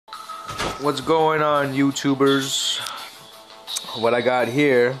What's going on, YouTubers? What I got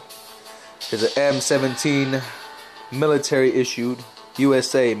here is an M17 military issued,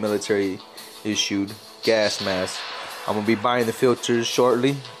 USA military issued gas mask. I'm gonna be buying the filters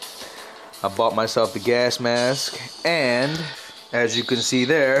shortly. I bought myself the gas mask, and as you can see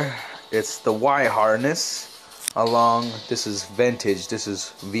there, it's the Y harness along. This is vintage, this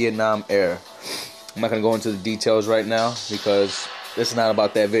is Vietnam Air. I'm not gonna go into the details right now because this is not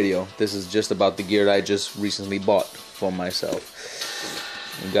about that video. This is just about the gear that I just recently bought for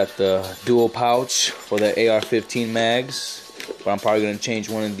myself. We got the dual pouch for the AR-15 mags, but I'm probably gonna change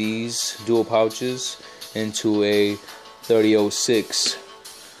one of these dual pouches into a 3006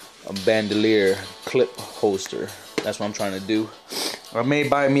 bandolier clip holster. That's what I'm trying to do. I may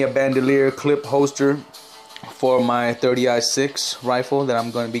buy me a bandolier clip holster for my 30-06 rifle that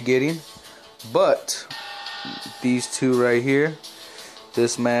I'm going to be getting, but these two right here,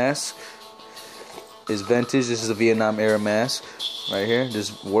 this mask is vintage. This is a Vietnam Air mask right here.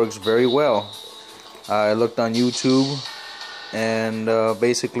 This works very well. I looked on YouTube and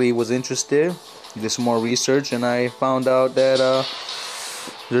basically was interested, did some more research, and I found out that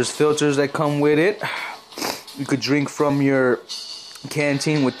there's filters that come with it. You could drink from your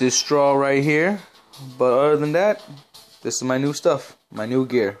canteen with this straw right here, but other than that, this is my new stuff, my new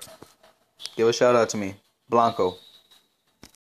gear. Give a shout out to me, Blanco.